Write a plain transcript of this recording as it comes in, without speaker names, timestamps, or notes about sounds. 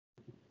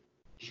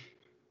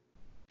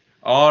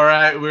All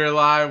right, we're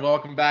live.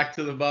 Welcome back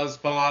to the Buzz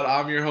Pod.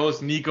 I'm your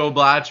host, Nico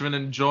Blatchman,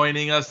 and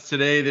joining us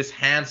today, this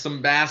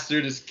handsome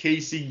bastard is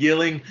Casey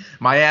Gilling,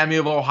 Miami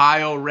of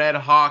Ohio, Red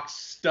Hawks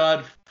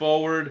stud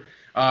forward,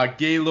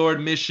 Gaylord,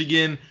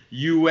 Michigan,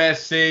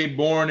 USA,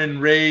 born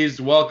and raised.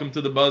 Welcome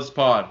to the Buzz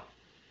Pod.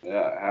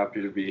 Yeah,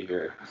 happy to be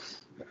here.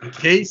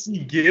 Casey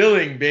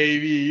Gilling,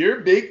 baby. You're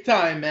big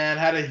time, man.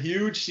 Had a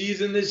huge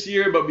season this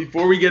year, but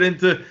before we get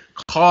into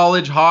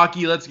college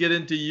hockey, let's get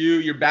into you,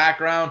 your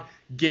background.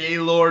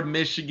 Gaylord,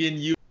 Michigan,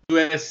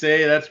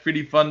 USA. That's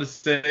pretty fun to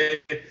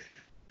say.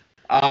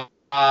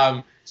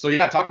 So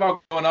yeah, talk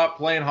about growing up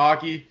playing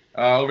hockey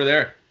over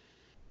there.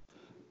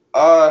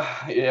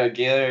 Yeah,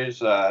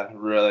 Gaylor's a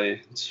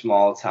really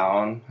small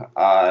town.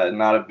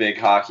 Not a big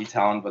hockey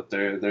town, but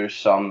there's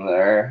some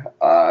there.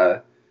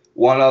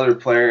 One other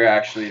player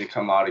actually to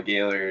come out of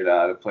Gaylord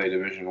to play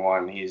Division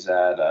One. He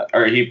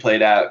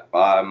played at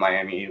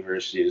Miami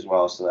University as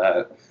well. So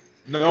that.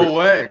 No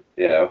way.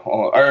 Yeah,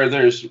 or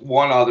there's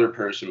one other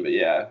person, but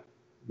yeah,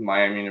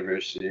 Miami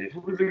University.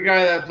 Who was the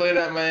guy that played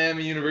at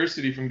Miami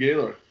University from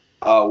Gaylord?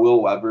 Will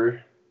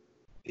Weber.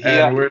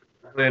 And where's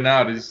he playing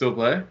now? Does he still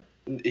play?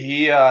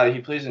 He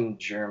plays in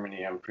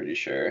Germany, I'm pretty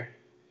sure.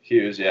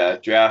 He was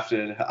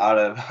drafted out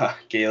of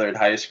Gaylord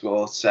High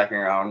School, second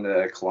round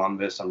to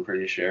Columbus, I'm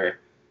pretty sure,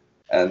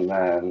 and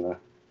then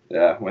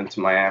went to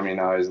Miami.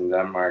 Now he's in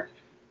Denmark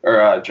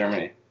or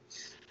Germany.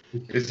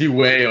 Is he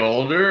way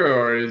older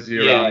or is he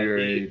around your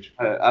age?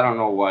 I don't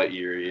know what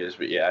year he is,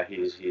 but yeah,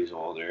 he's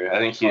older. I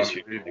think he's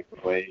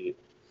way.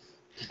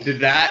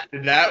 Did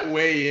that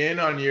weigh in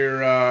on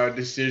your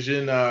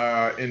decision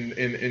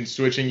in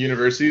switching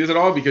universities at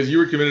all? Because you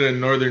were committed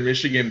in Northern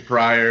Michigan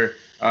prior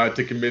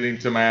to committing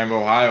to Miami,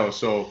 Ohio.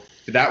 So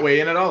did that weigh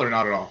in at all or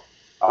not at all?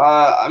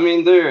 I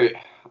mean,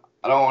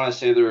 I don't want to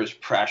say there was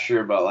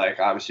pressure, but like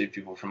obviously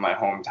people from my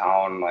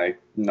hometown,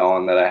 like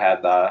knowing that I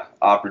had the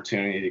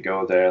opportunity to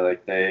go there,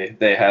 like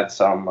they had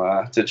some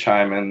to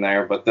chime in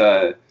there. But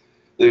the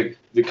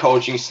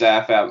coaching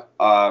staff at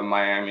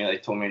Miami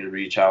like told me to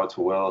reach out to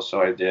Will,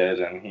 so I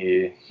did, and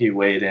he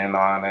weighed in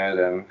on it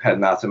and had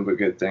nothing but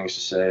good things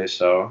to say.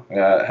 So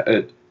yeah,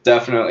 it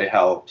definitely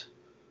helped.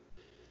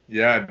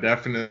 Yeah,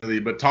 definitely.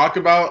 But talk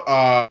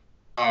about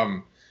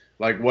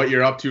like what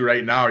you're up to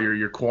right now.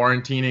 You're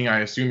quarantining. I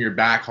assume you're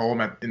back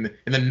home in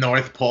the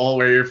North Pole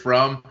where you're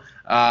from.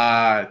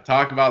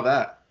 Talk about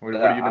that. What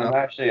have you been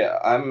up?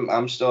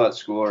 I'm still at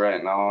school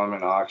right now. I'm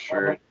in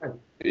Oxford. Oh,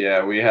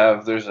 Yeah,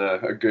 there's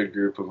a good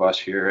group of us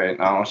here right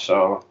now,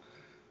 so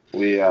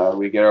we get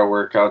our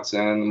workouts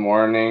in the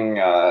morning,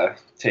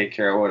 take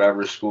care of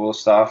whatever school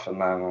stuff,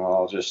 and then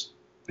I'll just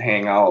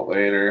hang out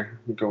later,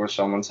 go to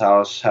someone's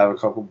house, have a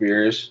couple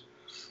beers.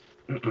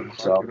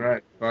 So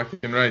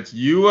fucking right.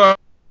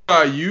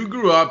 You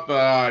grew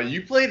up.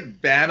 You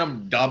played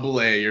Bantam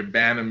Double A your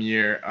Bantam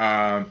year.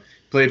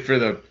 Played for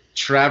the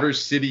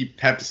Traverse City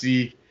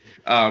Pepsi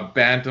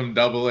Bantam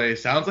Double A.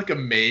 Sounds like a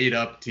made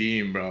up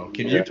team, bro.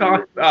 Can you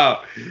talk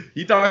about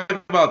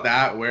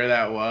that, where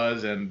that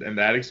was, and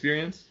that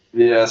experience?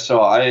 Yeah,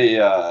 so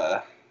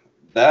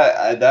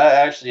that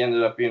actually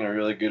ended up being a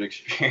really good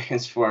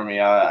experience for me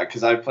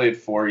because I played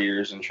 4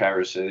 years in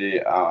Traverse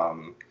City.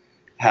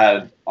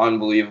 Had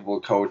unbelievable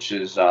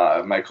coaches.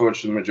 My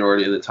coach the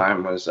majority of the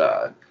time was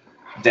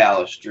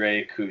Dallas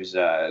Drake, who's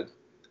a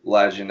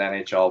legend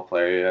NHL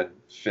player. He had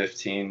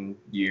 15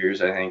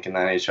 years, I think, in the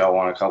NHL,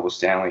 won a couple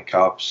Stanley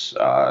Cups.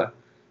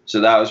 So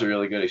that was a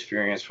really good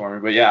experience for me.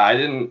 But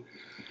yeah,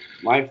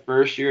 my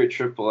first year at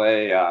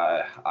AAA,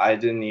 I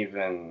didn't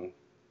even,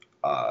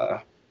 I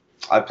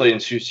played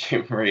in Sault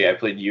Ste. Marie. I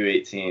played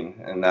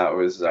U18, and that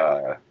was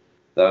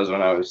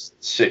when I was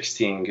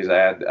 16 because I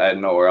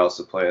had nowhere else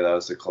to play. That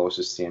was the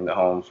closest team to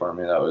home for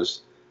me. That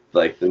was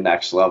like the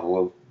next level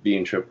of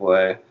being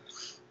AAA.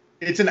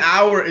 It's an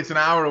hour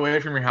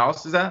away from your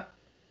house, is that?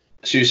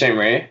 Sault Ste.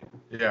 Marie?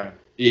 Yeah.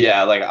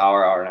 Yeah, like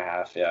hour and a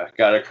half, yeah.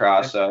 Got to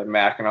cross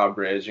Mackinac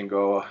Bridge and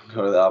go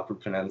to the Upper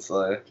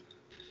Peninsula.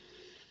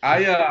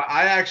 I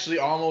actually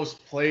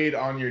almost played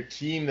on your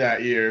team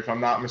that year, if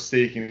I'm not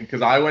mistaken,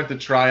 because I went to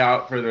try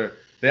out for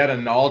they had a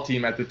null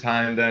team at the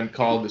time then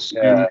called the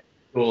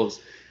Schools.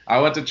 I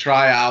went to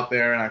try out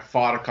there and I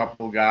fought a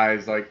couple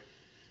guys. Like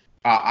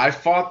I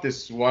fought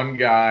this one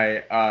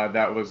guy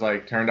that was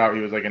like turned out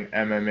he was like an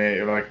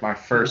MMA, like my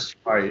first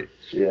fight,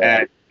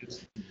 and he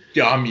just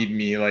dummied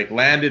me, like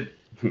landed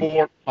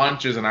 4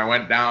 punches and I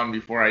went down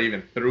before I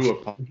even threw a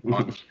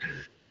punch.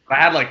 I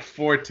had like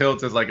 4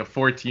 tilts as like a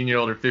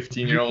 14-year-old or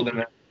 15-year-old,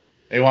 and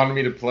they wanted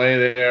me to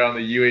play there on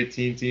the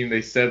U18 team.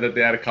 They said that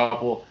they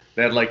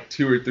had like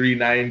 2 or 3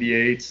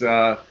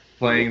 98s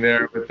playing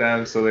there with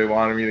them, so they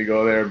wanted me to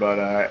go there, but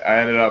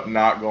I ended up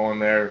not going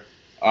there.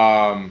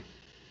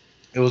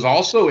 It was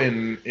also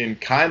in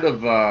kind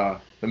of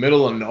the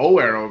middle of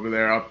nowhere over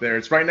there, up there.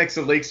 It's right next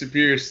to Lake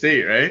Superior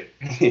State, right?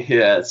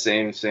 Yeah,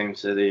 same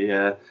city.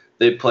 Yeah,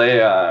 they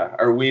play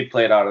or we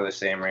played out of the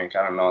same rink.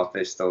 I don't know if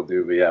they still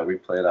do, but yeah, we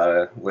played out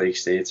of Lake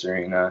State's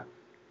arena.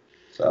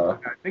 So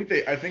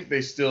I think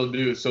they still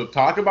do. So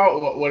talk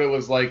about what it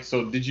was like.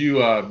 So did you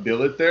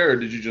billet there, or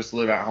did you just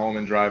live at home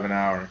and drive an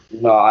hour?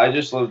 no, I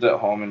just lived at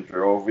home and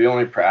drove. We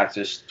only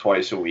practiced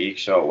twice a week,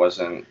 so it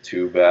wasn't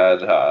too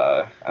bad.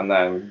 And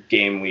then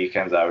game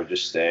weekends, I would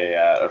just stay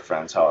at a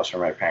friend's house, or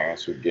my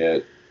parents would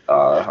get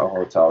a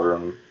hotel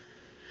room.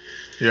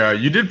 Yeah,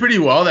 you did pretty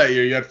well that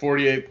year. You had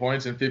 48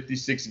 points in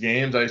 56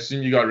 games. I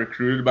assume you got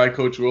recruited by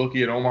Coach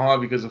Wilkie at Omaha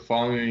because the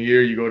following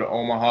year you go to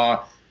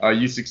Omaha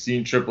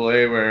U16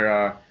 AAA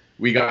where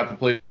we got to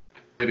play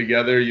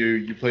together.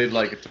 You played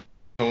like a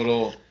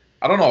total.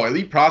 I don't know.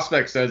 Elite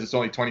Prospect says it's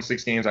only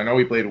 26 games. I know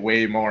we played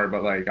way more,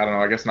 but like I don't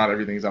know. I guess not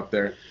everything's up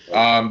there.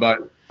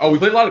 But we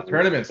played a lot of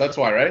tournaments. That's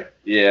why, right?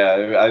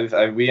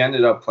 Yeah, we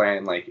ended up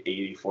playing like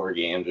 84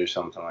 games or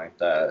something like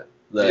that.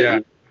 Yeah.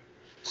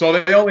 So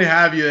they only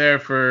have you there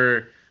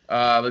for,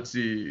 let's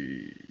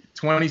see,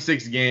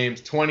 26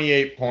 games,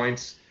 28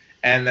 points,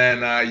 and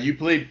then you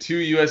played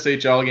 2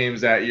 USHL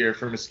games that year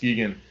for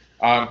Muskegon.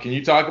 Can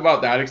you talk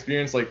about that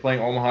experience, like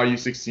playing Omaha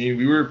U16?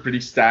 We were a pretty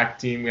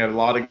stacked team. We had a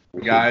lot of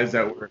guys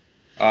that were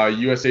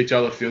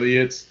USHL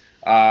affiliates,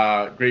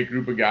 great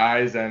group of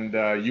guys, and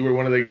you were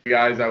one of the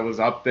guys that was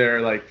up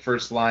there, like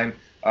first line,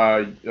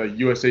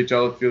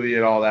 USHL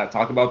affiliate, all that.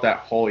 Talk about that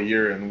whole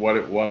year and what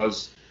it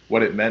was,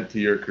 what it meant to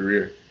your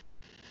career.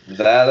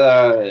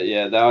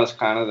 That was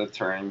kind of the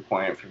turning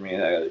point for me.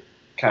 That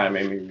kind of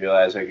made me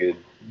realize I could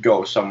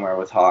go somewhere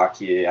with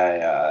hockey.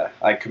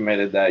 I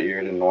committed that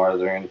year to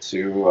Northern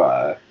too,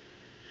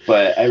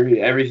 but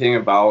everything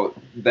about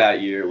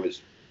that year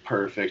was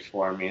perfect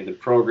for me. The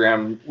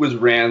program was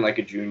ran like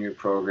a junior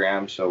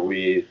program, so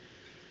we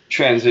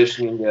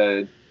transitioning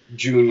to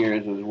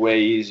juniors was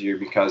way easier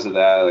because of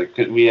that. Like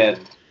 'cause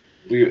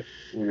we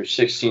were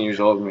 16 years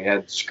old and we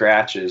had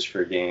scratches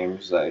for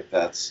games. Like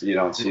that's you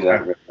don't see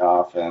that very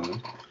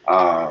often.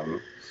 But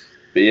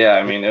yeah,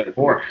 I mean it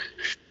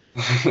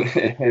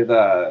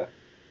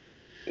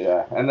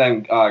yeah, and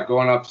then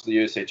going up to the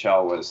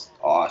USHL was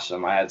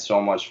awesome. I had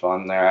so much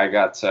fun there. I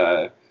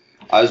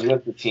was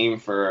with the team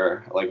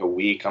for like a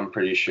week, I'm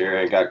pretty sure.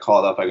 I got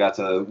called up. I got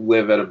to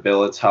live at a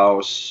billet's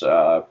house,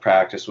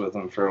 practice with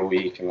them for a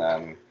week, and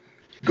then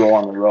go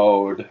on the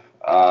road,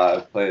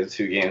 play the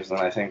 2 games. And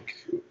then I think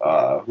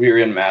we were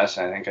in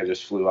Madison. I think I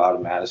just flew out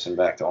of Madison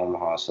back to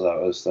Omaha, so that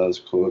was a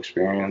cool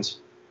experience.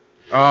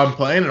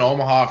 Playing in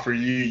Omaha for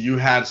you, you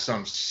had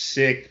some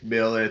sick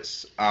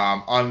billets,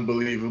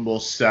 unbelievable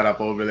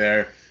setup over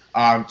there.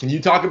 Can you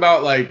talk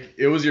about like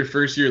it was your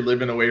first year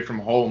living away from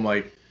home?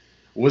 Like,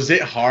 was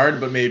it hard,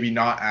 but maybe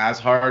not as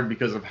hard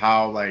because of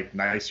how like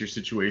nice your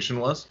situation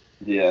was?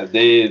 Yeah,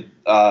 the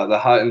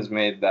Huttons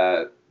made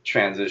that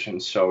transition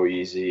so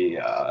easy.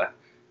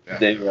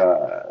 They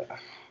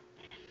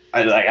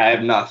I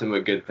have nothing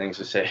but good things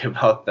to say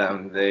about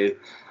them.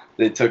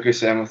 They took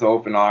us in with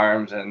open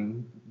arms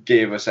and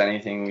gave us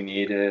anything we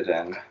needed,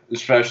 and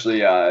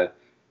especially the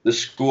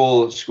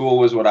school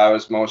was what I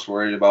was most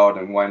worried about,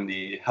 and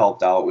Wendy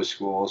helped out with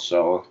school,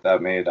 so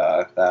that made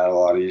that a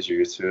lot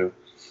easier too.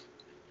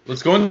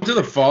 Let's go into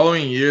the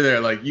following year there.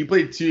 Like you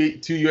played two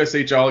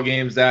USHL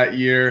games that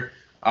year.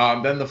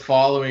 Then the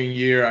following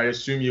year, I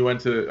assume you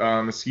went to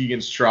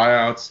Muskegon's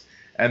tryouts,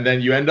 and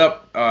then you end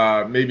up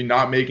maybe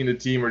not making the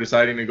team or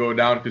deciding to go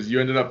down because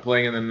you ended up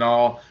playing in the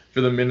Null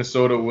for the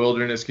Minnesota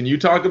Wilderness. Can you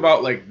talk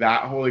about like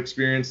that whole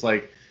experience,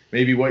 like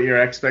maybe what your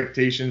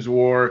expectations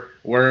were,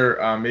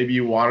 where maybe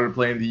you wanted to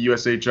play in the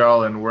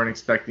USHL and weren't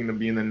expecting to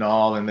be in the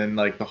Null, and then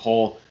like the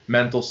whole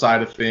mental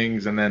side of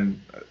things, and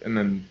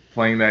then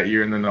playing that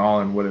year in the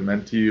Null and what it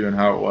meant to you and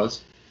how it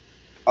was?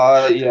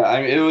 Yeah,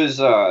 I mean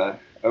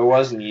it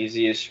wasn't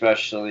easy,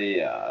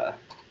 especially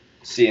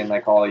seeing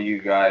like all you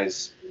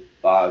guys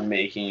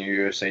making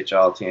your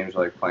USHL teams,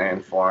 like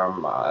playing for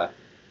them.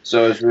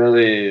 So it was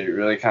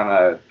really kind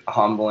of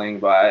humbling,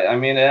 but I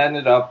mean it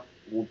ended up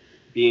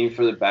being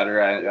for the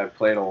better. I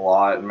played a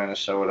lot in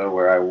Minnesota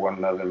where I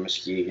wouldn't have in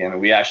Muskegon.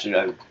 We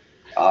actually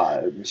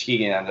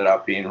Muskegon ended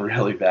up being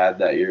really bad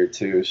that year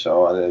too,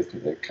 so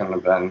it couldn't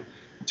have been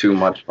too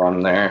much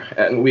fun there.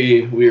 And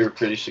we were a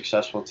pretty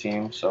successful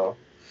team, so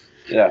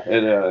yeah,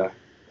 it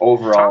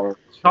overall.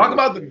 Talk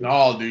about the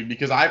Null, dude,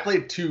 because I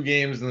played 2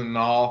 games in the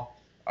Null.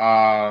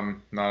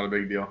 Not a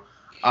big deal.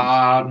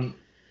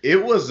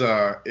 It was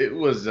a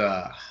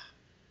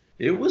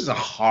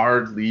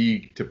hard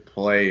league to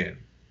play in,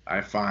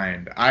 I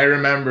find. I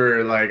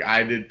remember like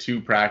I did 2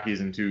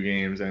 practices in 2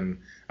 games and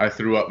I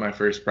threw up my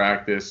first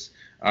practice.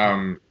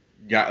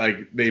 Got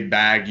like they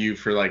bag you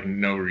for like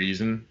no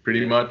reason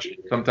pretty much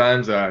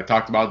sometimes. I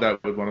talked about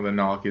that with one of the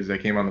Null kids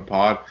that came on the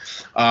pod.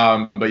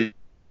 But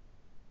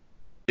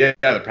yeah,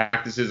 the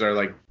practices are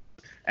like,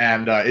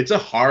 and it's a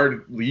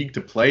hard league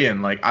to play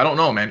in. Like I don't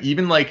know, man.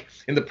 Even like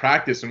in the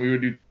practice when we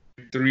would do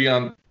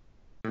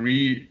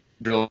 3-on-3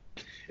 drill,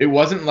 it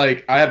wasn't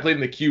like I had played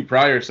in the queue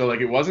prior, so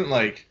like it wasn't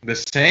like the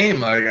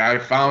same. Like I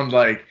found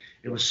like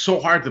it was so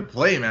hard to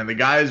play, man. The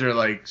guys are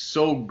like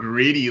so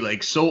gritty,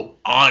 like so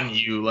on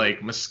you,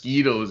 like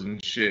mosquitoes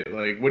and shit.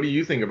 Like, what do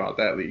you think about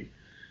that league?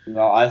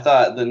 No, I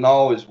thought the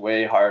Null was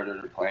way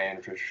harder to play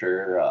in for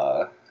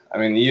sure. I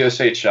mean, the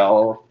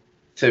USHL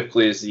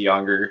typically is the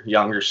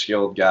younger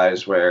skilled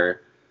guys,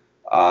 where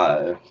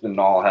the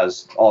NOL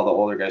has all the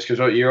older guys,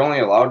 because you're only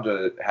allowed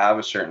to have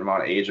a certain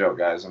amount of age out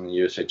guys in the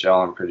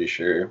USHL. I'm pretty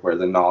sure, where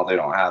the NOL they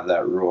don't have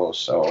that rule.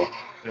 So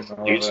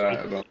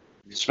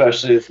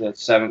especially if the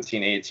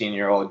 17,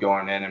 18-year-old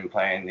going in and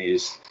playing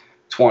these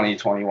 20,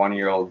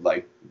 21-year-old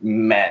like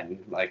men,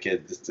 like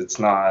it's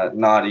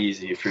not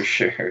easy for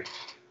sure.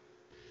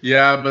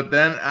 Yeah, but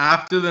then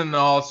after the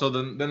null, so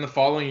then the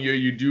following year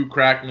you do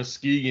crack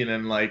Muskegon,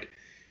 and like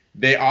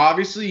they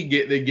obviously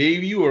they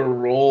gave you a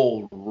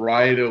role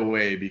right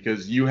away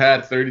because you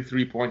had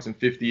 33 points in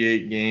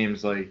 58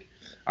 games. Like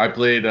I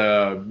played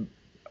a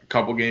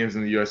couple games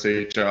in the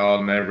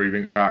USHL, never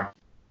even got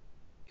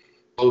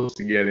close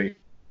to getting.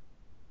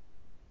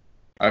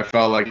 I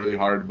felt like really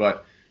hard,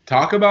 but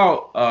talk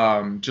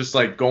about just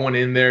like going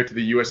in there to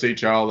the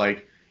USHL,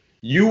 like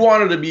you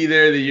wanted to be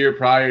there the year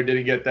prior,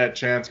 didn't get that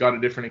chance, got a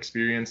different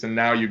experience, and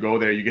now you go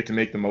there, you get to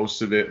make the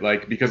most of it.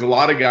 Like because a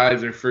lot of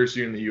guys, their first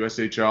year in the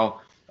USHL,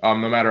 no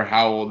matter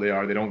how old they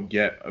are, they don't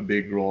get a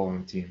big role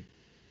on the team.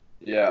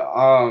 Yeah.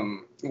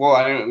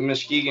 Well,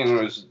 Muskegon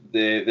was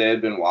they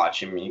had been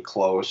watching me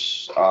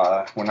close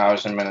when I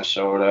was in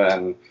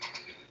Minnesota,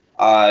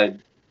 and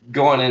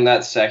going in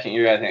that second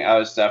year, I think I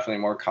was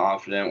definitely more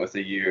confident with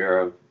a year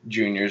of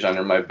juniors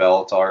under my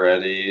belt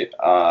already,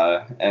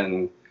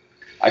 and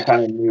I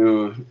kind of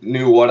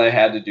knew what I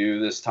had to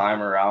do this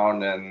time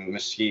around. And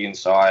Muskegon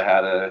saw I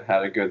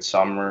had a good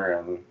summer,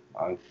 and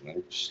I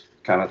just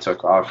kind of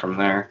took off from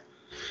there.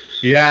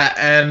 Yeah,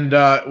 and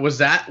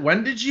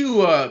when did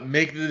you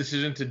make the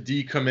decision to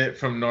decommit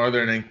from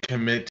Northern and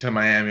commit to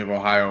Miami of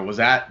Ohio? Was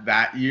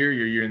that year,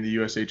 your year in the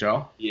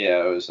USHL?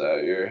 Yeah, it was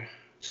that year.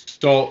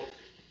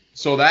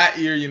 So that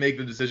year you make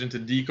the decision to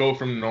deco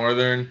from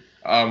Northern,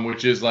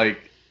 which is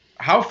like,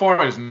 how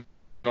far is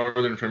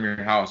Northern from your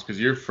house? Because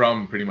you're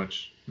from pretty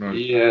much Northern.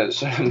 Yeah,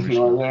 so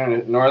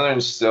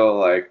Northern's still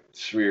like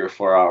 3 or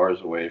 4 hours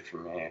away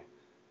from me.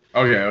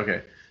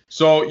 Okay.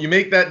 So you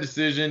make that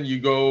decision, you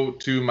go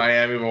to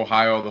Miami of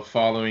Ohio the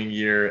following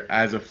year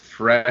as a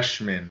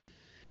freshman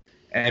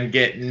and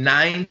get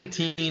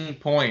 19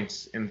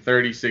 points in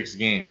 36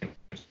 games,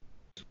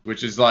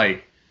 which is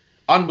like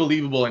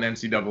unbelievable in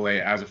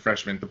NCAA as a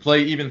freshman. To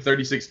play even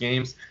 36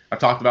 games, I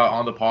talked about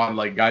on the pod,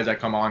 like guys that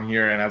come on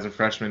here and as a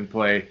freshman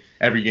play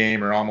every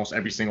game or almost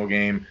every single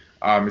game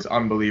is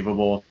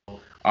unbelievable.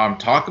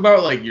 Talk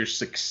about like your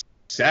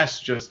success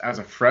just as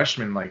a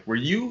freshman. Like, were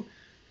you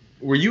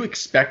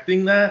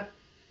expecting that?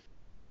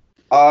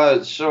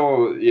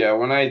 So yeah,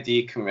 when I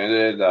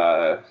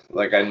decommitted,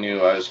 like I knew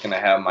I was gonna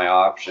have my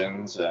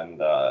options, and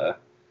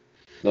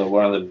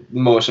one of the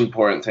most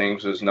important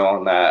things was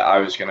knowing that I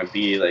was gonna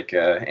be like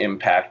a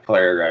impact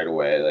player right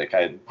away. Like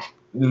I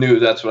knew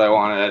that's what I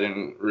wanted. I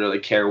didn't really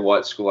care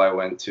what school I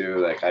went to.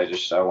 Like I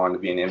wanted to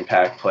be an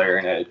impact player,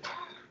 and I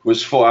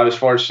was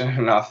fortunate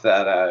enough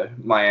that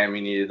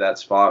Miami needed that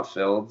spot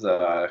filled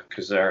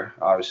because they're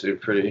obviously a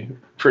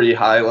pretty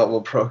high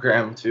level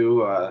program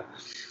too.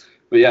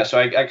 But yeah, so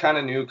I kind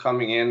of knew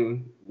coming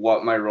in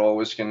what my role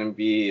was going to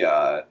be.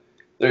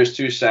 There's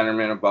 2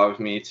 centermen above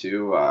me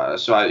too.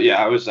 So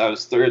I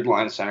was third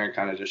line center,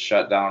 kind of just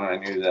shut down. And I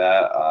knew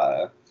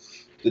that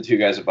the 2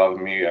 guys above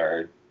me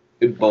are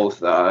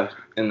both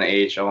in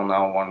the AHL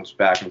now. One's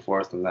back and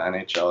forth in the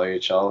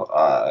NHL,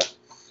 AHL.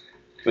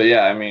 But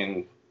yeah, I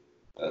mean,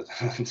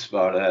 that's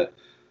about it.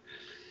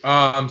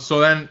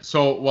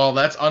 Well,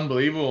 that's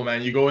unbelievable,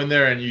 man. You go in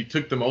there and you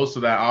took the most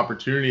of that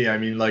opportunity. I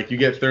mean, like you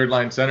get third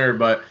line center,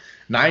 but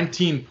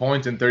 19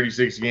 points in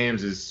 36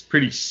 games is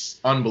pretty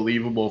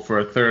unbelievable for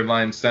a third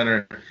line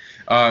center,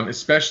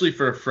 especially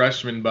for a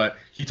freshman. But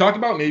you talked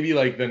about maybe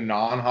like the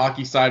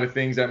non-hockey side of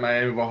things at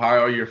Miami of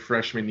Ohio your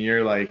freshman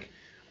year, like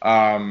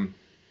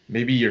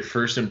maybe your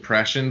first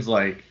impressions.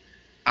 Like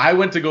I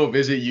went to go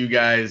visit you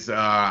guys.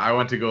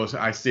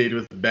 I stayed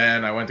with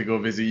Ben. I went to go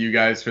visit you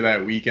guys for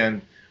that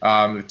weekend.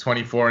 The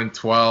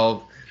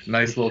 24-12,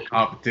 nice little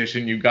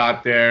competition you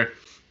got there.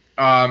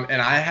 And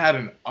I had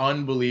an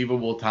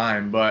unbelievable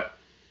time. But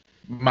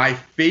my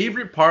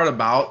favorite part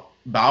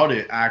about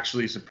it,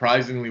 actually,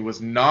 surprisingly,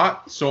 was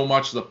not so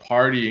much the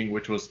partying,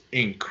 which was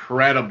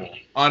incredible,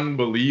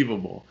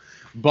 unbelievable.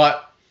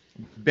 But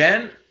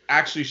Ben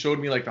actually showed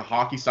me like the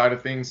hockey side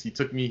of things. He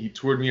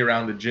toured me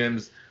around the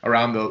gyms,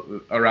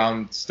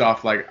 around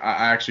stuff. Like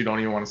I actually don't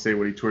even want to say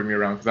what he toured me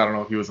around because I don't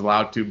know if he was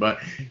allowed to. But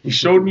he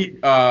showed me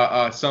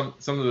some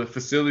of the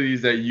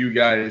facilities that you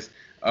guys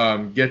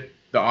get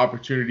the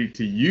opportunity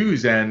to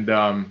use,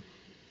 and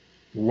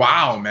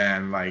wow,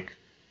 man, like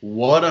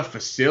what a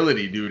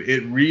facility, dude.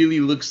 It really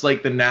looks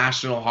like the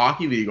National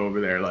Hockey League over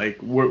there. Like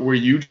were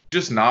you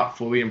just not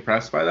fully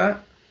impressed by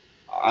that?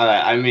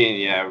 I mean,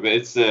 yeah, but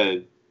it's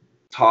the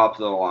top of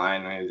the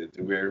line.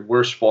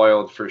 We're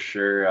spoiled for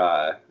sure,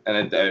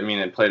 and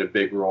it played a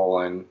big role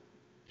in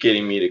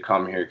getting me to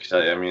come here because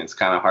I mean it's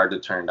kind of hard to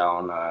turn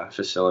down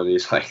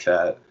facilities like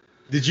that.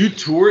 Did you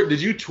tour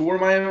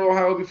Miami,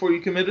 Ohio before you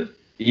committed?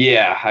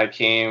 Yeah, I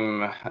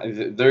came.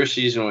 Their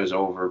season was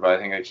over, but I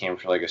think I came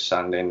for like a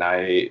Sunday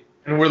night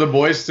And were the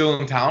boys still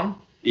in town?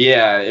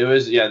 Yeah, it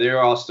was. Yeah, they were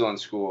all still in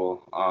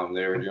school.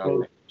 They were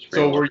doing So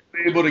spring. were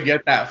you able to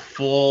get that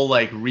full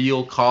like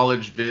real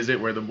college visit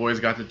where the boys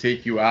got to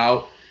take you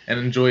out and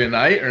enjoy a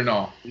night or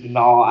no?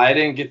 No, I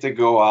didn't get to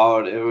go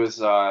out. It was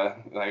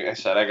like I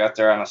said, I got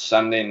there on a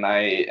Sunday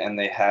night and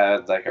they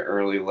had like an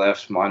early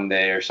lift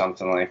Monday or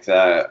something like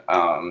that.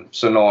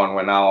 So no one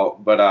went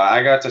out, but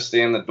I got to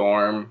stay in the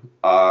dorm.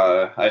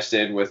 I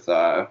stayed with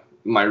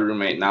my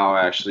roommate now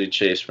actually,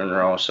 Chase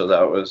Monroe. So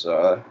that was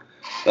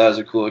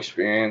a cool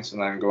experience.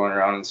 And then going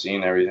around and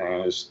seeing everything,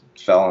 I just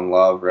fell in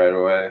love right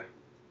away.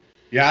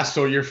 Yeah,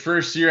 so your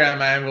first year at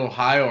Miami,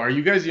 Ohio, are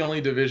you guys the only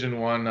Division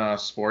One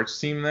sports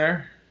team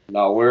there?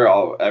 No, we're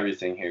all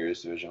everything here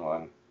is Division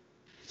One.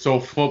 So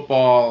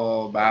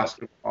football,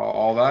 basketball,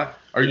 all that.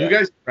 Are you Yeah.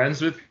 guys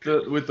friends with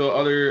the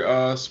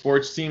other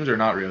sports teams or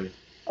not really?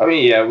 I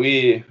mean, yeah,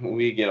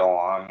 we get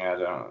along. I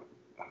don't.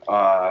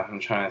 I'm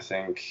trying to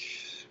think.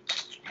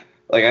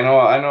 Like I know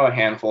a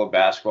handful of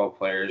basketball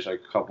players,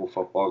 like a couple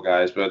football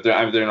guys, but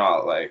they're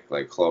not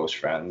like close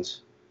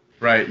friends.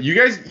 Right. You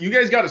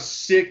guys got a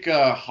sick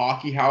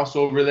hockey house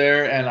over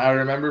there, and I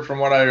remember from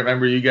what I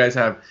remember, you guys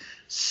have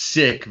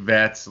sick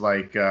vets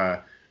like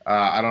I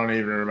don't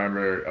even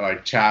remember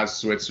like Chaz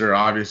Switzer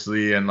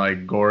obviously and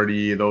like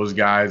Gordy, those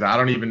guys. I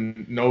don't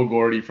even know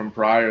Gordy from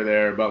prior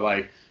there, but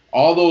like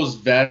all those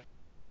vets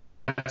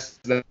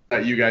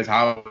that you guys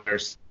have are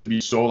be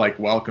so like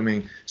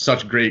welcoming,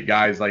 such great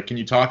guys. Like, can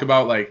you talk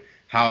about like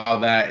how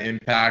that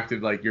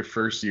impacted like your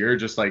first year,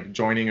 just like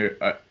joining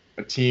a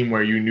team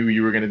where you knew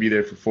you were going to be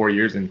there for 4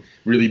 years and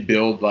really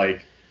build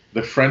like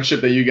the friendship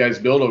that you guys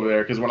build over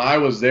there? Because when I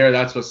was there,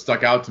 that's what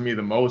stuck out to me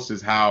the most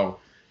is how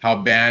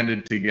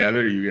banded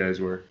together you guys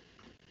were.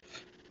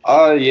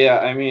 Yeah,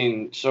 I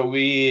mean,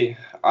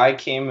 I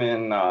came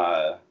in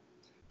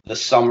the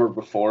summer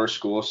before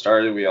school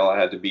started. We all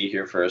had to be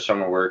here for our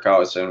summer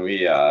workouts, and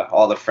we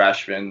all the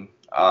freshmen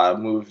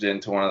moved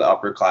into one of the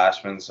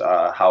upperclassmen's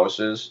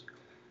houses.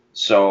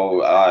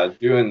 So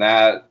doing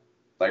that,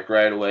 like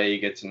right away, you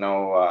get to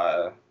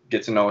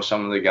know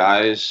some of the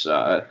guys.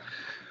 But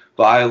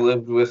I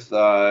lived with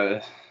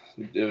it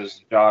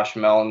was Josh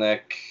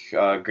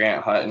Melnick,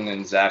 Grant Hutton,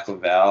 and Zach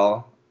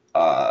Laval,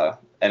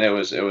 and it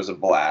was a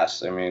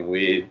blast. I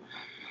mean,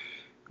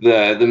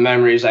 the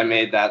memories I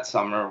made that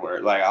summer were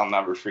like I'll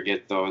never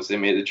forget those. They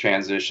made the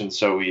transition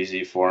so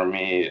easy for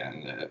me,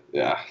 and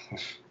yeah.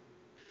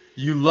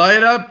 You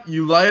light up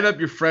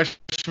your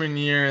freshman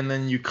year, and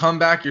then you come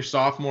back your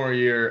sophomore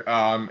year,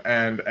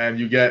 and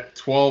you get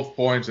 12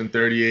 points in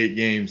 38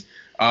 games.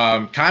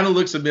 Kind of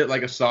looks a bit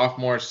like a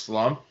sophomore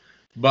slump,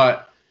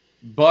 but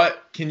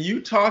can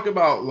you talk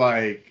about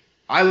like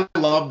I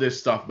love this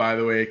stuff by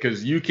the way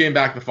because you came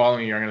back the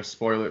following year. I'm gonna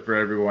spoil it for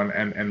everyone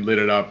and lit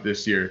it up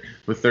this year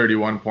with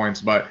 31 points,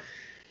 but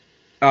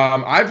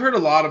I've heard a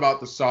lot about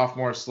the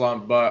sophomore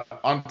slump, but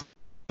on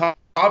top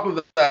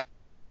of that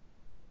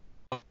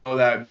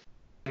that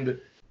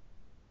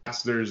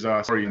there's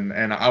story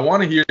and I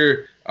want to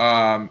hear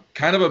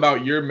kind of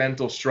about your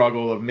mental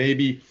struggle of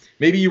maybe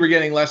you were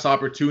getting less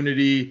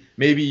opportunity,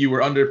 maybe you were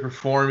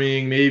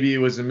underperforming, maybe it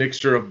was a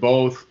mixture of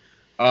both.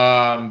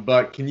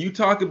 But can you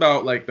talk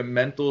about like the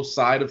mental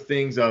side of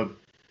things of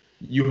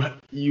you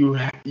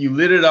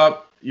lit it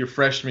up your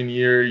freshman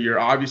year, you're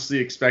obviously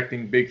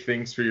expecting big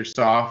things for your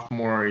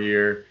sophomore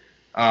year,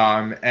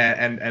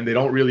 and they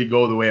don't really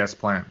go the way as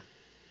planned.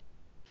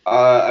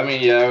 I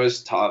mean, yeah, it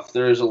was tough.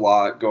 There was a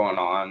lot going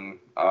on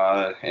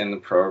in the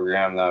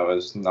program that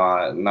was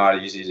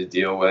not easy to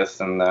deal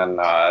with, and then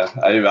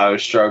I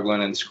was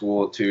struggling in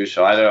school too.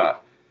 So I don't.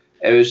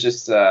 It was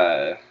just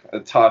a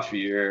tough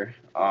year.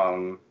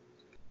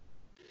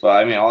 But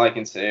I mean, all I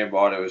can say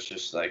about it was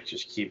just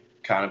keep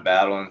kind of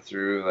battling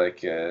through.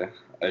 Like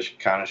I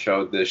kind of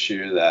showed this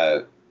year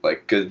that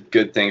like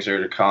good things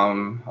are to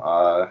come.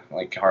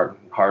 Like hard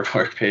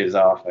work pays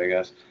off, I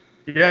guess.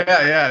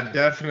 Yeah, yeah,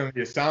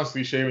 definitely. It sounds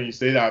cliche when you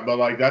say that, but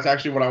like that's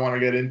actually what I want to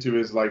get into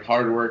is like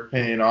hard work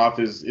paying off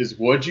is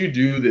what you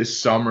do this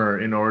summer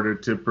in order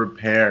to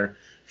prepare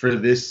for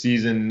this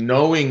season,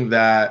 knowing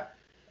that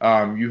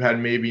you had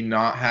maybe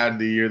not had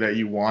the year that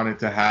you wanted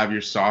to have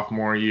your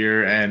sophomore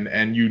year,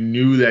 and you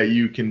knew that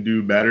you can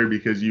do better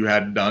because you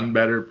had done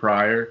better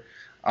prior.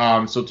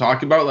 So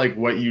talk about like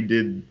what you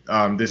did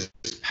this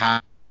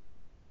past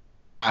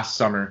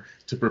summer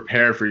to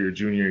prepare for your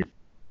junior year.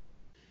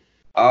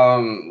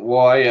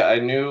 Well, I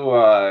knew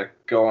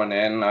going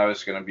in I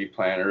was going to be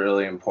playing a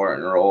really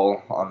important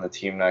role on the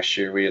team next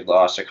year. We had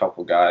lost a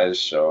couple guys,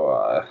 so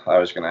I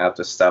was going to have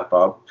to step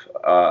up.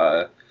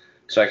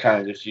 So I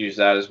kind of just used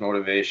that as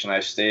motivation.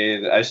 I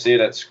stayed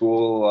at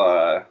school.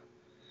 I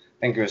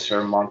think it was for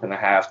a month and a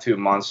half, 2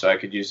 months, so I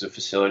could use the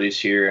facilities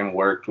here and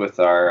worked with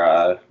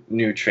our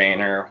new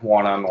trainer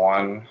one on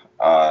one.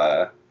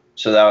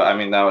 So that I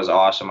mean that was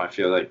awesome. I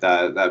feel like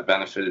that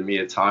benefited me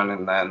a ton,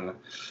 and then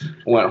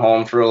went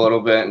home for a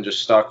little bit and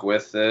just stuck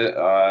with it.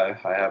 I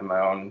have my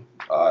own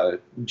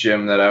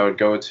gym that I would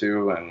go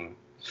to, and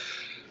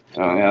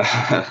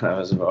yeah, that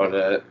was about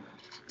it.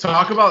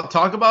 Talk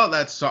about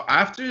that. So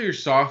after your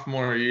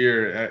sophomore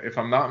year, if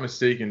I'm not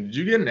mistaken, did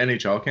you get an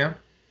NHL camp?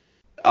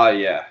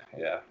 Yeah.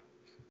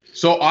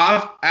 So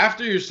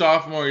after your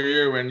sophomore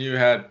year, when you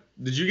had,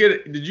 did you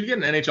get an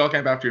NHL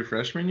camp after your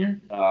freshman year?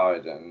 No, I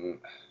didn't.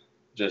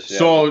 Just yeah.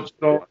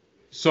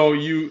 So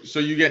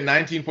you get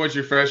 19 points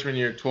your freshman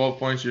year, 12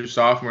 points your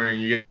sophomore year,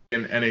 and you get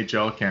an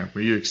NHL camp.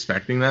 Were you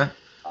expecting that?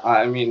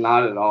 I mean,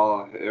 not at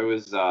all. It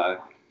was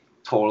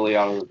totally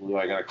out of the blue.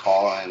 I got a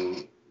call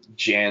in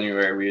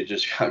January. We had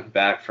just gotten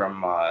back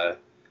from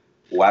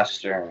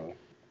Western,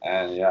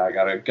 and yeah, I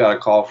got a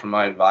call from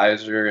my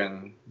advisor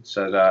and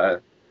said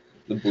the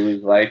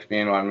Blues liked me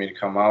and wanted me to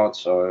come out.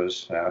 So it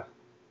was yeah.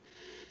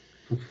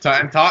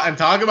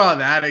 Talk about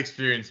that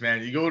experience,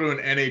 man. You go to an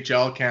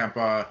NHL camp.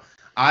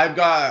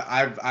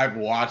 I've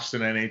watched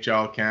an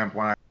NHL camp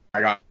when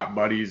I got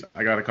buddies.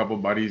 I got a couple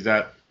buddies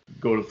that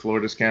go to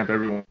Florida's camp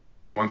every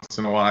once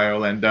in a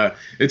while, and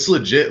it's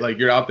legit. Like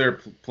you're out there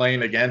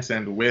playing against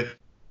and with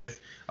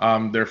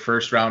their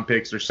first round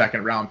picks or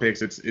second round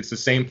picks. It's the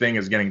same thing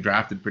as getting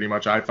drafted, pretty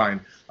much. I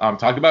find.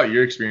 Talk about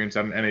your experience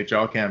at an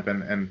NHL camp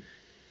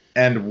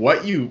and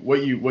what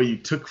you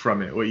took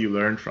from it, what you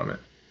learned from it.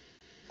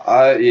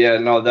 Yeah,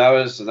 no, that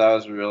was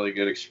a really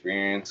good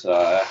experience.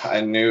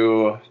 I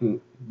knew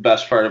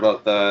best part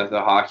about the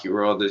hockey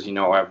world is you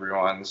know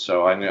everyone,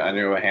 so I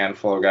knew a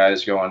handful of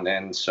guys going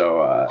in,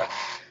 so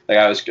like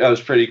I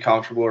was pretty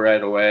comfortable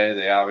right away.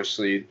 They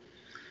obviously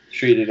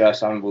treated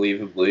us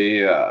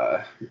unbelievably,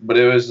 but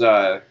it was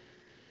a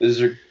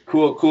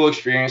cool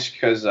experience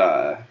because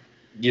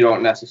you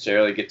don't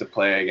necessarily get to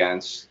play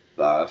against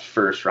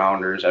first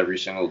rounders every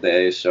single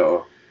day,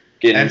 so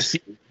getting And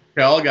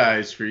CHL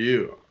guys for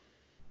you.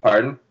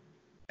 Pardon?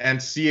 And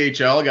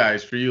CHL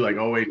guys for you, like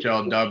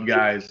OHL dub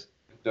guys.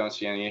 Don't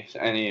see any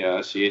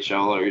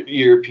CHL or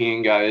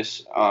European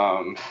guys.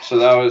 So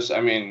that was,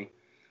 I mean,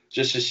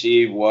 just to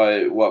see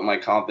what my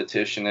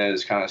competition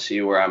is, kind of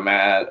see where I'm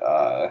at,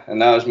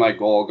 and that was my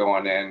goal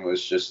going in,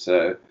 was just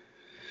to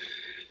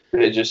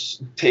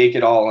just take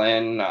it all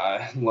in,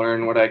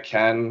 learn what I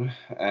can,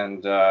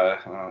 and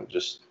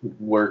just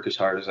work as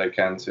hard as I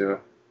can too.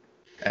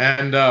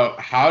 And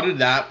how did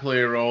that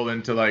play a role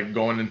into like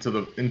going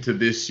into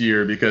this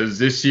year? Because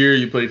this year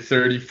you played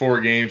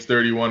 34 games,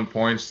 31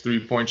 points,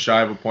 3 points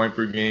shy of a point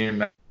per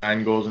game,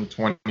 9 goals and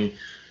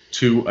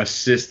 22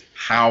 assists.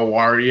 How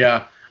are you?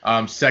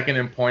 Second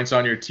in points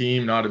on your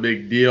team, not a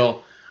big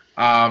deal.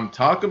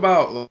 Talk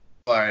about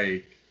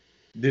like,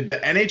 did the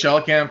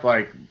NHL camp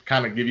like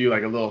kind of give you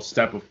like a little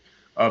step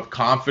of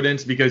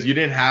confidence because you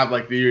didn't have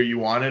like the year you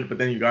wanted, but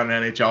then you got an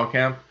NHL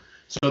camp.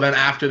 So then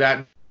after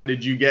that,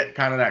 did you get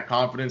kind of that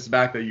confidence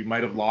back that you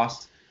might have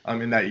lost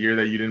in that year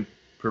that you didn't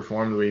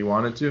perform the way you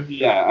wanted to?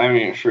 Yeah, I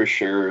mean, for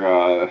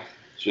sure.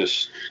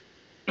 Just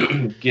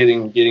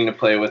getting to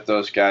play with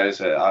those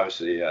guys,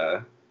 obviously,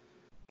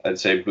 I'd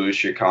say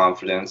boost your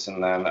confidence.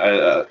 And then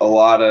a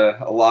lot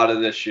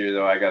of this year,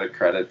 though, I got to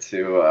credit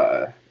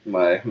to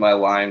my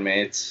line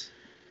mates,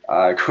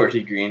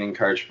 Cordy Green and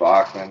Karch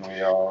Bachman.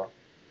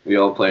 We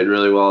all played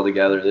really well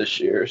together this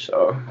year,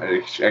 so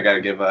I got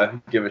to give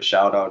a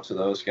shout out to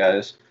those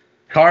guys.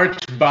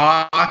 Karch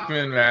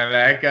Bachman, man,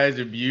 that guy's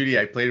a beauty.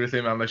 I played with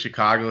him on the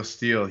Chicago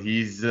Steel.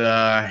 He's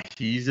a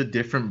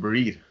different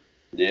breed.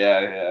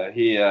 Yeah.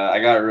 I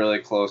got really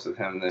close with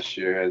him this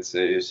year. I'd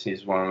say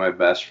he's one of my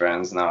best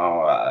friends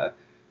now.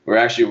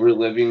 We're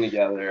living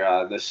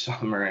together this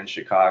summer in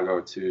Chicago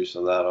too,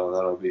 so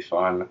that'll be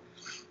fun.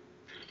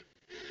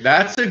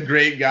 That's a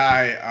great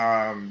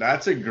guy.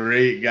 That's a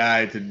great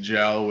guy to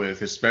gel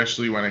with,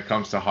 especially when it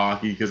comes to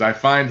hockey, because I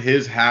find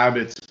his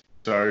habits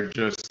are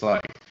just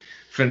like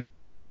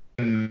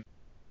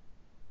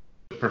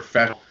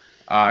professional.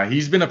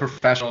 He's been a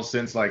professional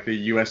since like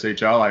the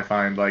USHL. I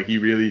find like he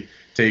really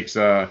takes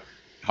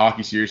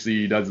hockey seriously.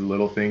 He does the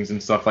little things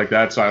and stuff like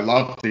that. So I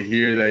love to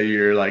hear that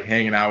you're like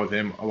hanging out with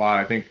him a lot.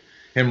 I think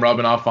him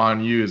rubbing off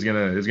on you is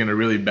gonna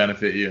really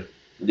benefit you.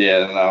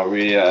 Yeah, no,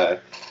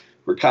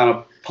 we're kind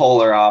of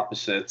polar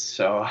opposites,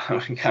 so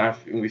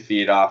we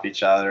feed off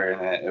each other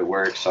and it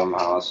works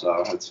somehow.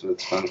 So it's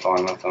been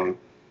fun with him.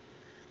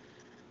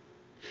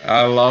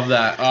 I love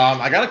that.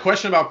 I got a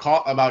question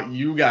about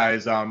you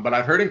guys, but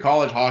I've heard in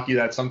college hockey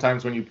that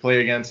sometimes when you play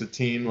against a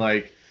team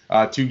like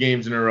 2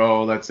 games in a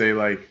row, let's say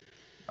like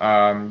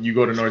you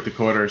go to North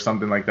Dakota or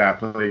something like that,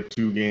 play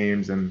 2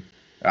 games, and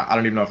I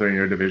don't even know if they're in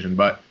your division,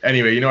 but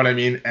anyway, you know what I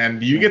mean? And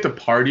do you get to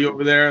party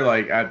over there,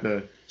 like at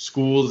the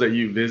schools that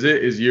you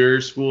visit? Is your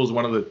schools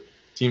one of the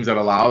teams that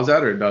allows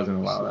that or doesn't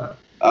allow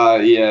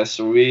that? Yeah,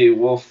 so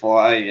we'll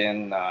fly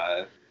in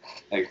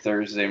like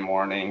Thursday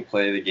morning,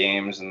 play the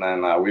games, and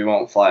then we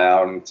won't fly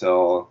out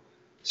until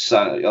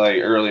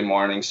like early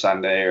morning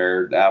Sunday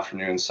or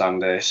afternoon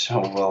Sunday. So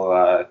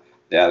we'll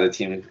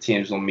the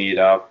teams will meet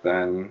up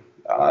and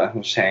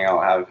just hang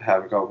out,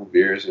 have a couple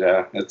beers.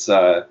 Yeah, it's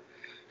I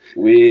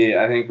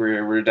think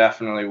we're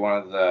definitely one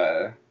of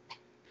the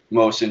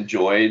most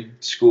enjoyed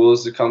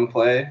schools to come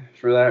play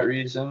for that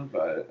reason.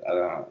 But I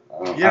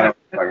don't know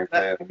if I can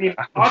say it. I mean,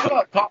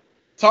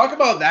 talk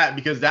about that,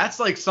 because that's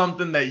like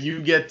something that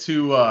you get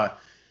to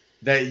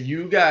that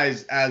you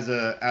guys as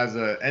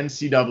a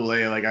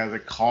NCAA, like as a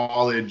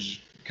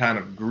college kind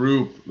of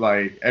group,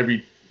 like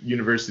every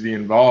university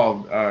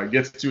involved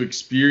gets to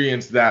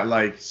experience that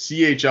like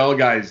CHL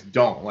guys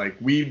don't. Like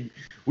we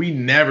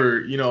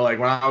never, like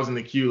when I was in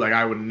the queue, like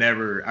I've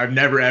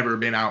never ever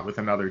been out with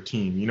another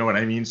team. You know what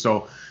I mean?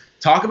 So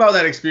talk about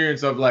that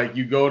experience of like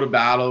you go to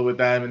battle with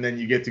them and then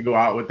you get to go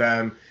out with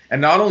them.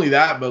 And not only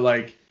that, but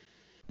like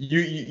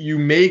you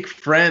make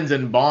friends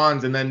and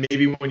bonds, and then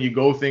maybe when you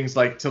go things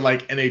like to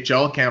like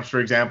NHL camps, for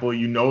example,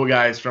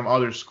 guys from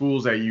other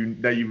schools that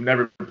you've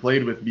never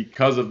played with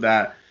because of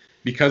that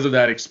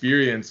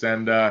experience.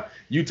 And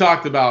you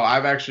talked about,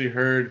 I've actually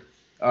heard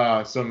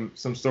some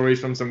stories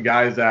from some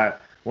guys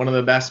that one of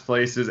the best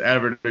places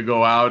ever to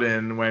go out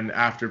in when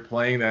after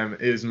playing them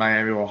is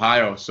Miami,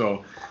 Ohio.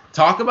 So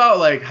talk about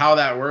like how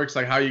that works,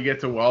 like how you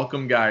get to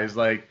welcome guys,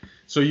 like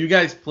so you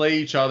guys play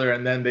each other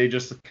and then they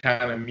just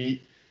kind of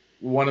meet,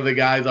 one of the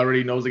guys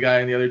already knows the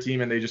guy on the other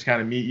team, and they just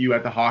kind of meet you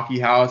at the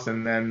hockey house,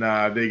 and then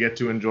they get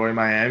to enjoy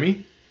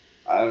Miami.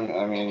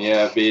 I mean,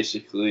 yeah,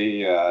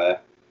 basically,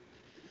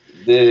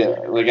 they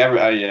like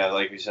yeah,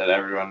 like we said,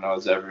 everyone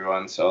knows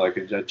everyone. So like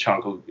a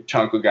chunk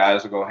of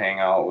guys will go hang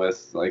out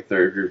with like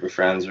their group of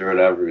friends or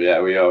whatever.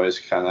 Yeah, we always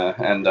kind of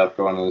end up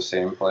going to the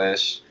same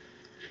place.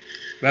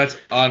 That's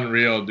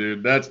unreal,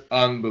 dude. That's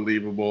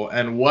unbelievable.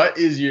 And what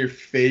is your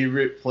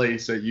favorite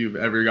place that you've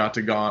ever got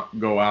to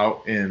go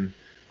out in,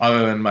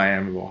 other than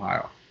Miami,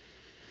 Ohio?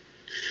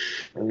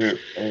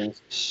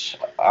 It's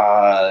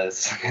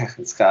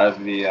got to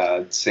be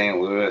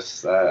St.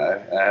 Louis. I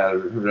had a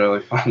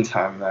really fun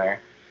time there.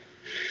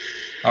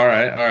 All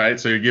right.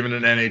 So you're giving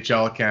an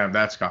NHL camp.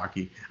 That's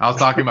cocky. I was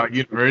talking about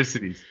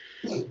universities.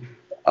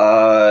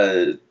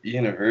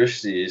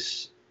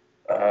 Universities.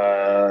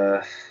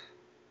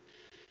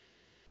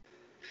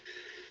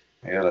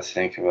 I gotta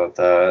think about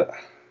that.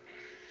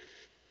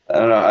 I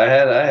don't know. I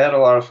had a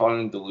lot of fun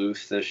in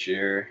Duluth this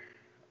year.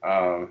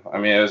 I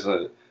mean, it was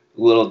a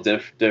little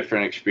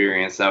different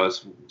experience. That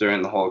was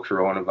during the whole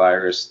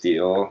coronavirus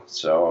deal.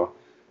 So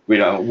we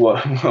don't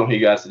what we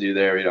got to do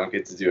there. We don't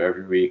get to do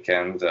every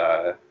weekend.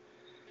 Oh,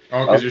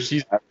 because your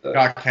season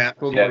got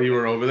canceled while you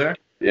were over there?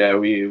 Yeah,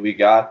 we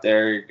got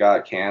there,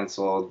 got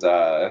canceled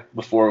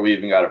before we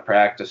even got a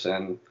practice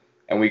in,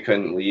 and we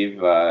couldn't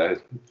leave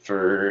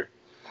for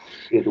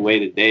we had to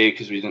wait a day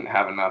because we didn't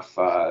have enough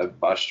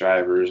bus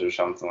drivers or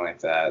something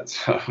like that.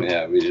 So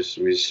yeah, we just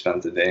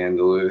spent the day in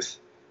Duluth.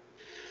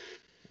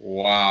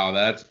 Wow,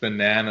 that's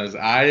bananas.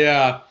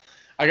 I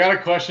got a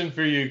question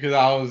for you because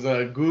I was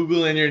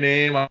Googling your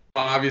name,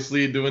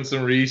 obviously doing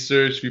some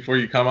research before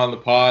you come on the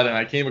pod, and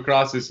I came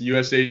across this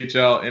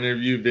USHL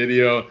interview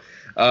video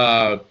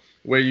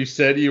where you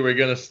said you were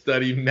going to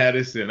study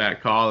medicine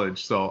at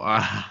college. So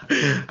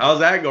how's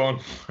that going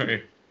for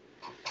you?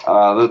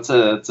 It's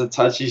a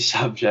touchy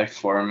subject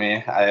for me.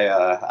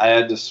 I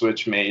had to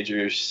switch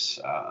majors.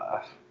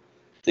 I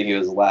think it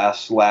was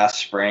last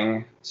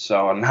spring.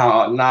 So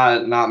now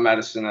not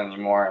medicine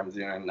anymore. I'm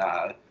doing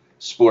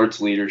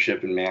sports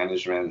leadership and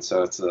management.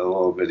 So it's a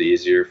little bit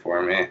easier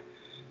for me.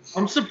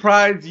 I'm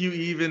surprised you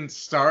even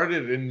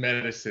started in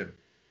medicine.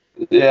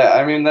 Yeah,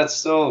 I mean that's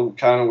still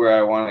kind of where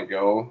I want to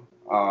go.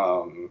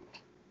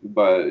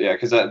 But yeah,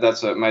 because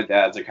that's what my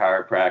dad's a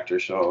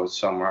chiropractor, so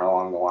somewhere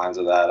along the lines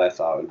of that, I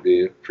thought would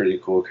be a pretty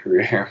cool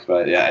career.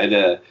 But yeah,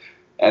 it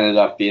ended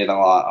up being a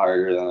lot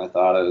harder than I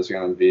thought it was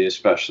going to be,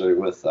 especially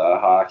with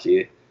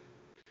hockey.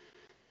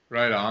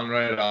 Right on,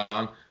 right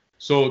on.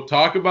 So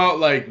talk about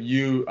like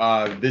you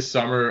this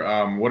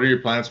summer. What are your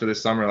plans for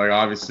this summer? Like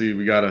obviously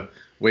we gotta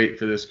wait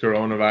for this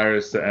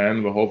coronavirus to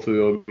end, but hopefully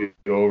it'll be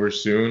over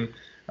soon.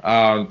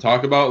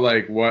 Talk about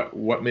like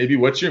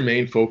what's your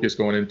main focus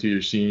going into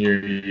your senior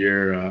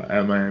year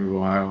at Miami,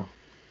 Ohio?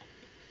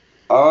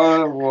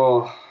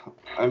 Well,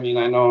 I mean,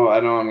 I know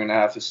I'm gonna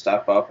have to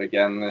step up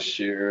again this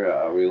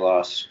year. We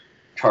lost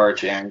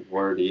Karch and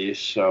Gordy,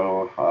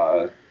 so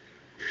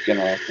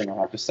gonna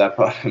have to step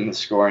up in the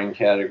scoring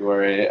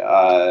category.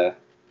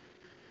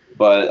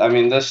 But I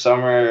mean, this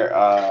summer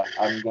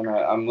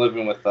I'm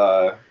living with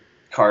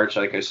Karch,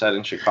 like I said,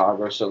 in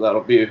Chicago, so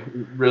that'll be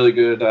really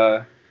good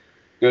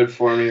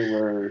for me.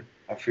 Where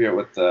I forget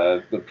what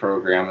the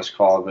program is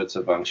called, but it's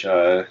a bunch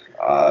of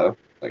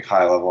like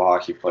high level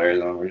hockey players,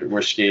 and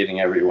we're skating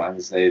every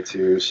Wednesday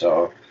too.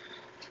 So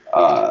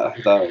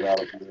that'll be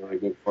really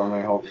good for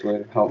me.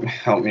 Hopefully,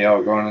 help me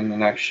out going into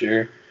next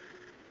year.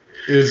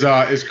 Is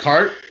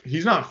Cart?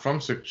 He's not from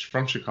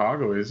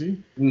Chicago, is he?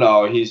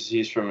 No,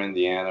 he's from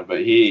Indiana,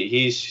 but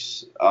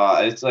he's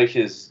it's like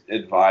his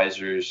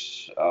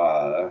advisors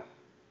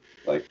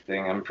like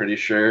thing. I'm pretty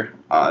sure.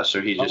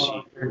 So he just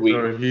so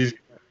he's.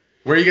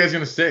 Where are you guys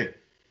gonna stay?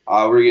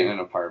 We're getting an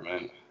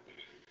apartment.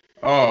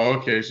 Oh,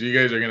 okay. So you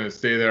guys are gonna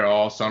stay there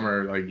all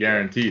summer, like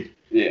guaranteed.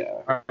 Yeah.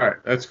 All right,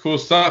 that's cool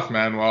stuff,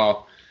 man.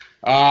 Well,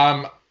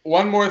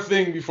 one more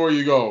thing before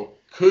you go.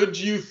 Could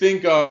you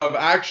think of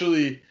a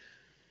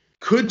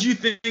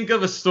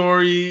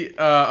story,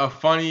 a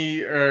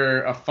funny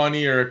or a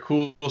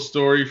cool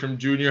story from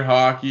junior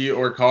hockey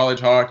or college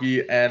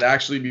hockey? And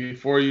actually,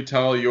 before you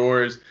tell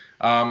yours,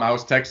 I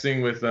was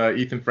texting with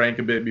Ethan Frank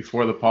a bit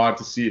before the pod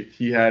to see if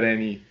he had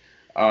any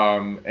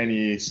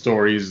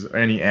stories,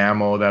 any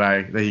ammo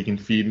that he can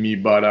feed me.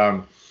 But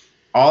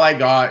all I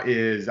got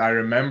is I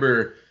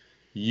remember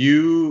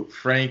you,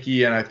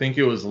 Frankie, and I think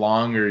it was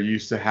longer,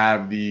 used to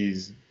have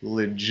these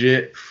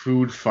legit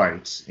food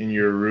fights in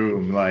your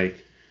room.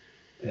 Like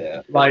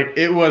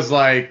it was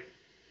like,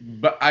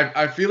 but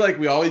I feel like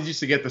we always used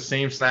to get the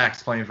same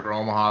snacks playing for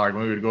Omaha, like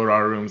when we would go to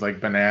our rooms, like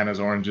bananas,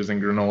 oranges,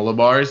 and granola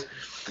bars.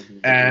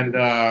 And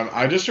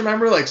I just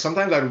remember like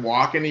sometimes I'd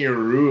walk into your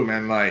room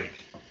and like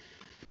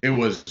it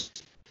was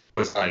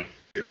like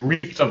it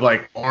reeked of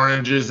like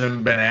oranges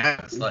and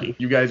bananas. Like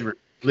you guys were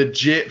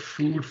legit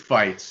food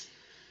fights.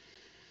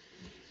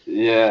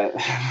 Yeah,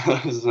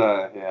 those,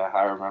 yeah,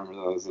 I remember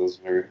those. Those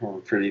were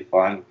pretty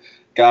fun.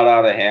 Got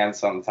out of hand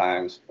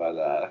sometimes,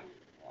 but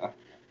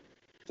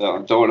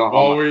don't know how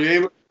Well, much were you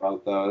able?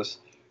 about those.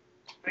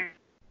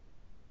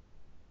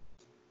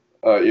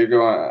 Oh, you're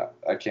going.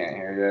 I can't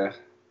hear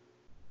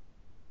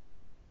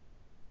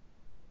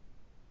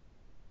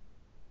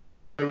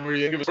Were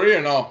you give a story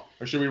or no?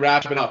 Or should we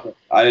wrap it up? you.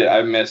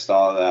 I missed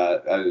all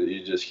that.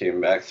 You just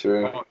came back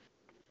through. All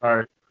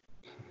right.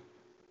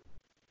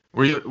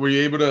 Were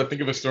you able to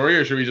think of a story,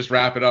 or should we just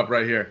wrap it up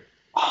right here?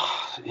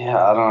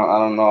 Yeah, I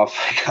don't know if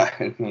I got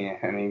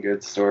any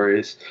good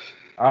stories.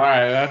 All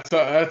right,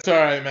 that's all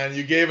right, man.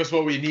 You gave us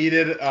what we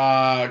needed.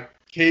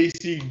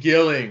 Casey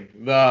Gilling,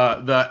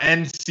 the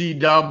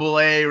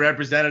NCAA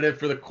representative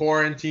for the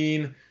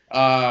quarantine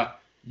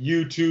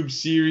YouTube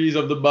series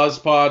of the Buzz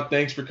Pod.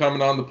 Thanks for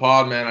coming on the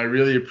pod, man. I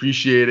really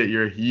appreciate it.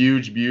 You're a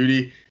huge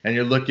beauty, and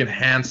you're looking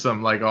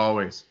handsome like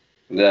always.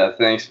 Yeah,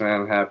 thanks,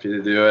 man. I'm happy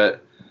to do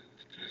it.